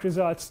benchmark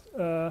results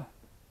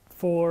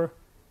for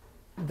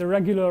the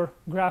regular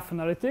graph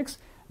analytics.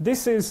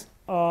 This is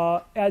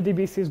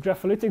LDBC's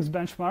Graphalytics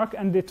benchmark,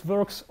 and it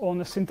works on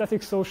a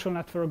synthetic social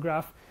network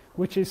graph,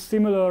 which is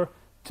similar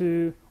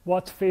to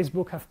what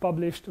Facebook have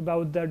published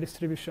about their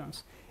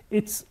distributions.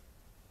 It's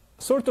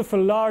sort of a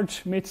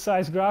large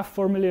mid-sized graph,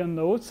 4 million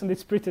nodes, and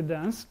it's pretty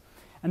dense.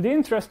 And the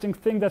interesting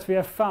thing that we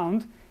have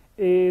found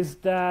is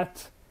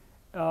that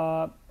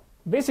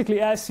basically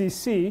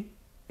LCC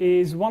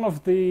is one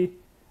of the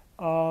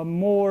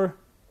more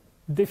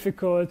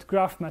difficult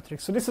graph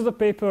metrics. So this is a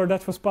paper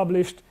that was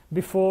published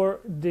before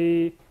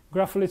the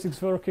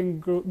Graphalytics working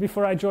group,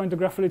 before I joined the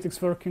Graphalytics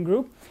working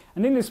group.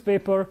 And in this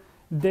paper,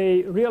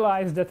 they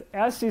realized that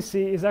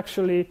LCC is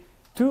actually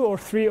 2 or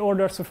 3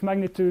 orders of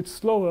magnitude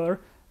slower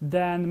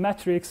than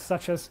metrics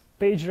such as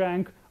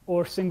PageRank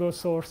or single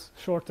source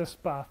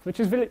shortest path, which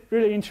is really,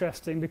 really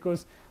interesting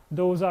because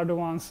those are the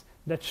ones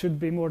that should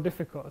be more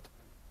difficult.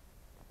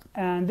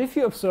 And if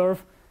you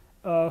observe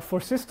for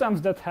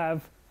systems that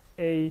have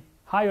a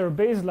higher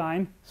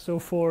baseline, so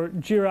for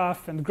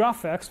Giraph and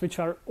GraphX, which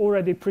are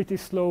already pretty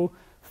slow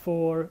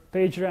for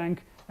PageRank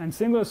and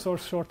single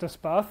source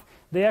shortest path,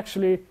 they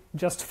actually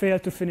just fail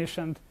to finish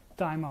and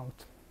time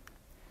out.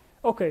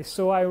 OK,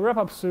 so I wrap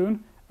up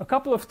soon. A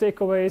couple of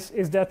takeaways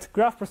is that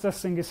graph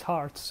processing is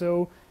hard.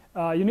 So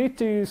you need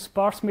to use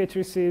sparse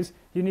matrices.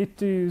 You need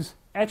to use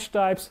edge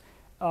types.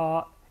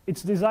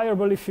 It's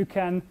desirable if you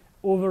can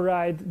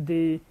override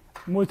the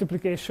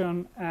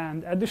multiplication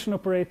and addition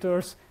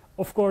operators.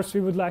 Of course,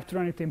 we would like to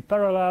run it in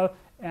parallel,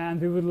 and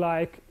we would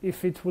like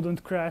if it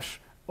wouldn't crash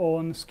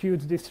on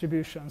skewed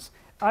distributions.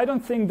 I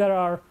don't think there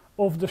are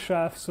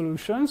off-the-shelf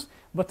solutions,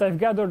 but I've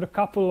gathered a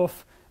couple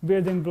of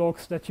building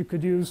blocks that you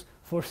could use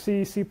for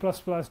C, C++,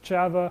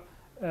 Java,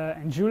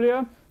 and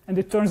Julia. And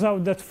it turns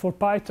out that for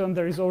Python,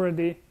 there is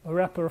already a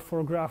wrapper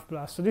for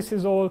GraphBLAS. So this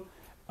is all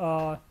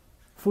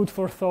food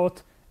for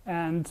thought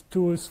and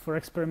tools for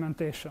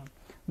experimentation.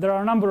 There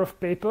are a number of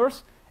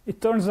papers. It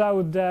turns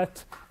out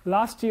that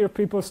last year,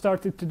 people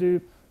started to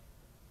do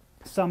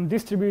some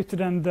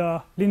distributed and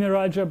linear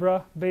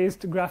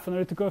algebra-based graph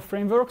analytical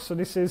frameworks. So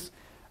this is,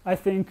 I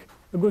think,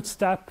 a good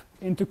step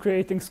into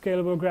creating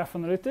scalable graph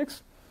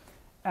analytics.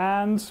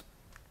 And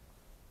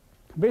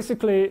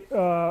basically,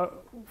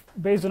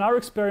 based on our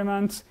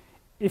experiments,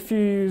 if you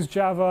use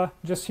Java,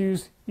 just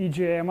use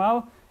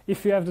EJML.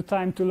 If you have the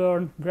time to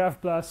learn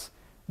GraphBLAS,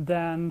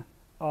 then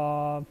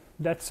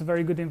that's a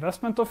very good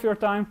investment of your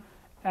time.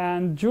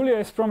 And Julia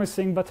is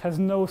promising, but has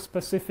no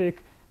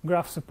specific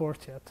graph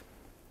support yet.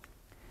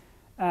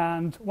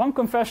 And one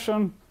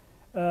confession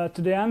to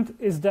the end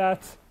is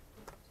that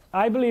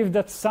I believe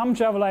that some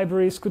Java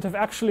libraries could have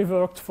actually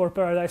worked for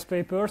Paradise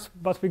papers,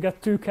 but we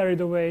got too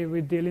carried away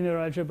with the linear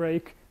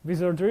algebraic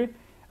wizardry.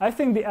 I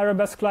think the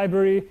Arabesque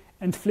library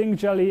and Flink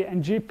Gelly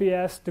and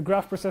GPS, the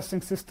graph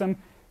processing system,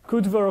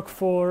 could work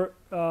for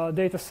a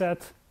data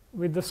set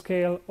with the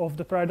scale of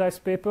the Paradise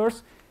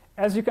papers.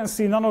 As you can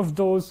see, none of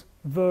those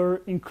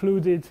were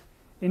included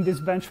in this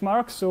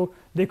benchmark, so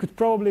they could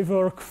probably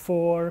work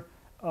for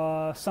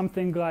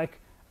something like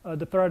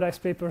the Paradise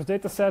papers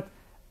dataset.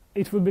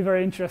 It would be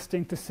very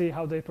interesting to see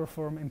how they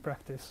perform in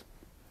practice.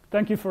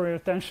 Thank you for your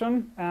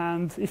attention,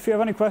 and if you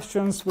have any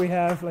questions, we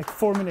have like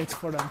 4 minutes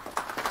for them.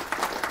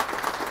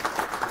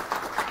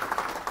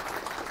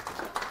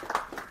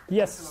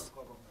 Yes.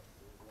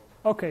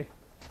 Okay,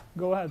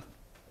 go ahead.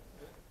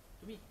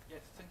 To me,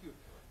 yes, thank you.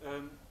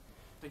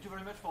 Thank you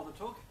very much for the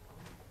talk.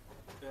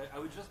 I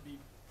will just be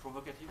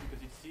provocative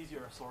because it's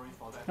easier. Sorry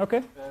for that.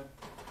 Okay.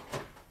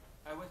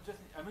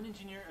 I'm an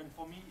engineer, and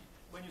for me,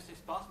 when you say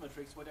sparse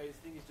matrix, what I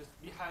think is just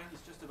behind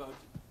is just about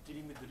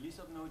dealing with the list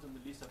of nodes and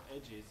the list of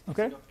edges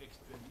instead of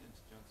extrinsic.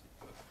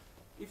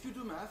 If you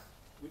do math,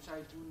 which I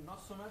do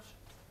not so much,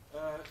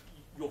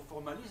 your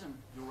formalism,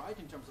 you're right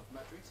in terms of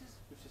matrices,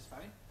 which is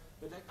fine.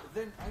 But like,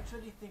 then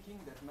actually thinking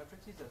that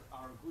matrices that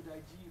are a good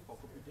idea for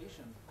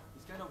computation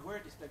is kind of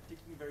weird. It's like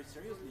taking very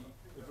seriously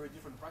a very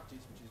different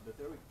practice, which is the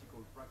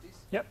theoretical practice,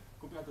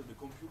 compared to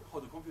how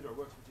the computer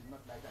works, which is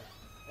not like that.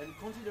 And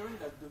considering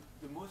that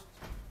the most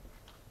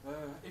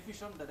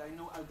efficient that I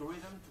know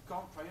algorithm to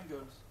count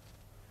triangles,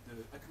 the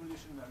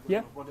accumulation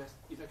algorithm of Hadoop,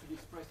 is actually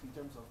expressed in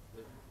terms of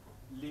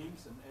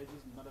links and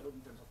edges, not at all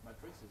in terms of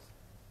matrices.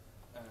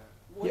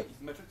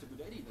 Is matrix a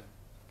good idea then?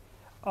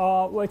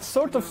 Well, it's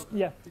sort of,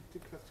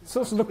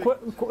 So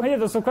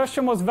the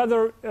question was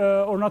whether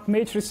or not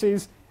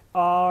matrices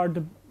are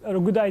a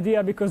good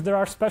idea because there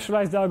are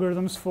specialized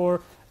algorithms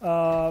for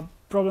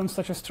problems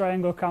such as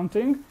triangle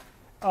counting.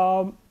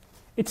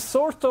 It's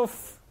sort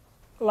of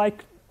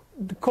like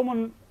the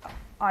common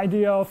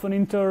idea of an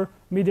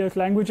intermediate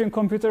language in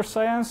computer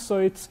science, so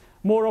it's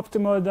more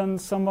optimal than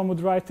someone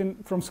would write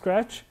from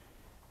scratch.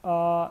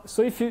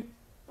 So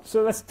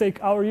let's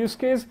take our use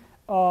case.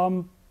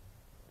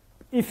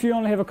 If you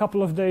only have a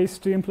couple of days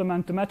to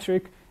implement the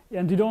metric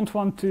and you don't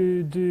want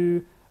to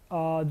do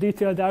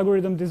detailed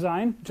algorithm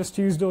design, just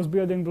use those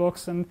building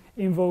blocks and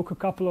invoke a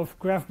couple of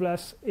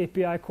GraphBLAS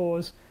API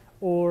calls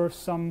or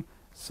some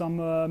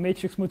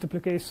matrix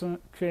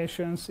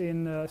multiplications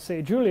in,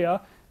 say,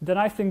 Julia, then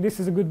I think this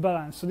is a good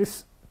balance. So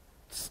this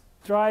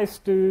tries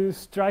to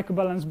strike a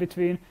balance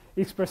between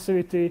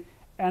expressivity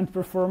and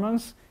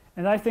performance,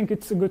 and I think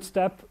it's a good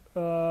step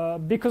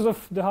because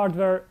of the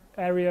hardware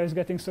area is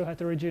getting so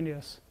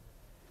heterogeneous.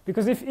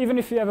 Because even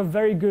if you have a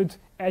very good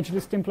edge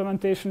list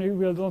implementation, you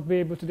will not be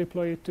able to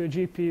deploy it to a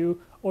GPU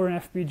or an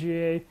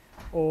FPGA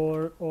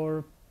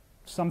or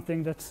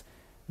something that's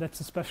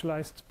a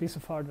specialized piece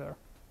of hardware.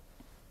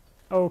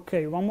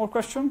 Okay, one more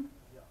question?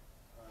 Yeah.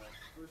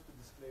 First, a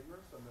disclaimer.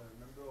 So I'm a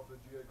member of the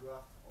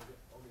GraphBLAS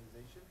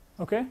organization.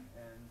 Okay.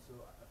 And so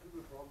I think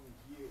the problem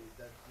here is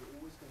that we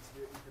always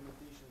consider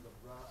implementations of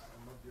graphs and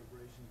not the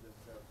operations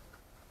themselves.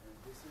 And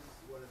this is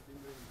what I've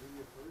been doing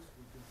really first.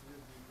 We consider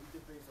the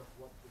interface of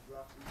what the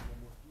graph is for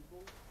most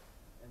people,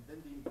 and then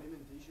the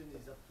implementation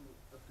is up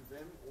to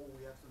them, or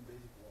we have some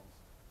basic ones.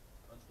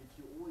 If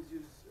you always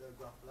use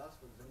GraphBLAS,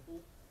 for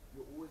example,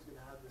 you're always going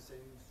to have the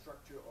same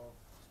structure of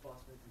sparse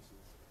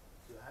matrices.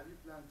 So have you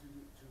planned to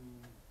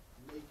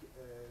make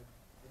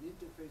an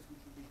interface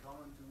which will be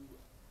common to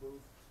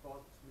both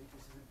sparse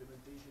matrices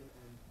implementation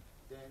and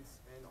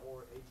dense and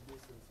or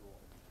edgeless and so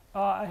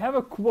on? I have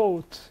a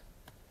quote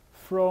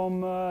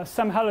from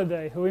Sam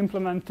Halliday, who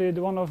implemented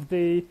one of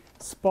the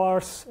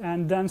sparse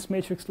and dense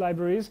matrix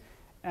libraries.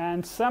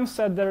 And Sam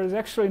said there is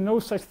actually no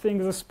such thing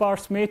as a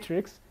sparse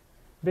matrix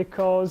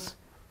because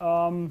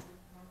the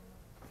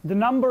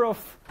number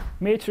of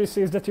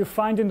matrices that you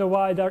find in the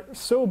wild are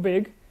so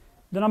big,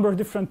 the number of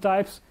different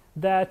types,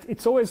 that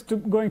it's always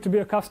going to be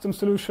a custom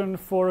solution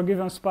for a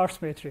given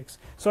sparse matrix.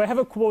 So I have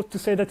a quote to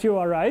say that you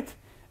are right.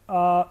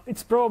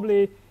 It's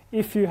probably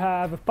if you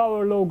have a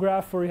power law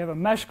graph or you have a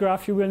mesh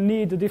graph, you will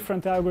need a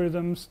different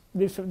algorithm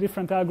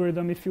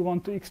if you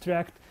want to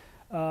extract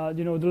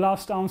the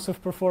last ounce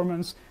of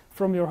performance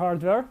from your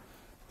hardware.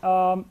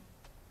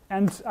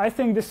 And I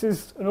think this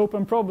is an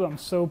open problem.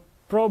 So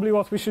probably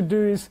what we should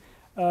do is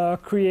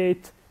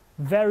create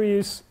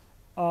various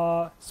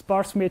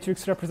sparse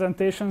matrix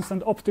representations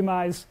and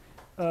optimize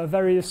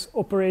various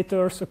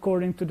operators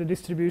according to the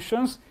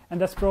distributions.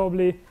 And that's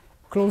probably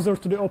closer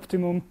to the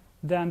optimum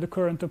than the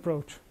current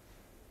approach.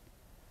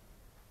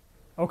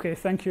 Okay,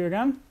 thank you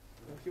again.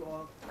 Thank you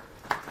all.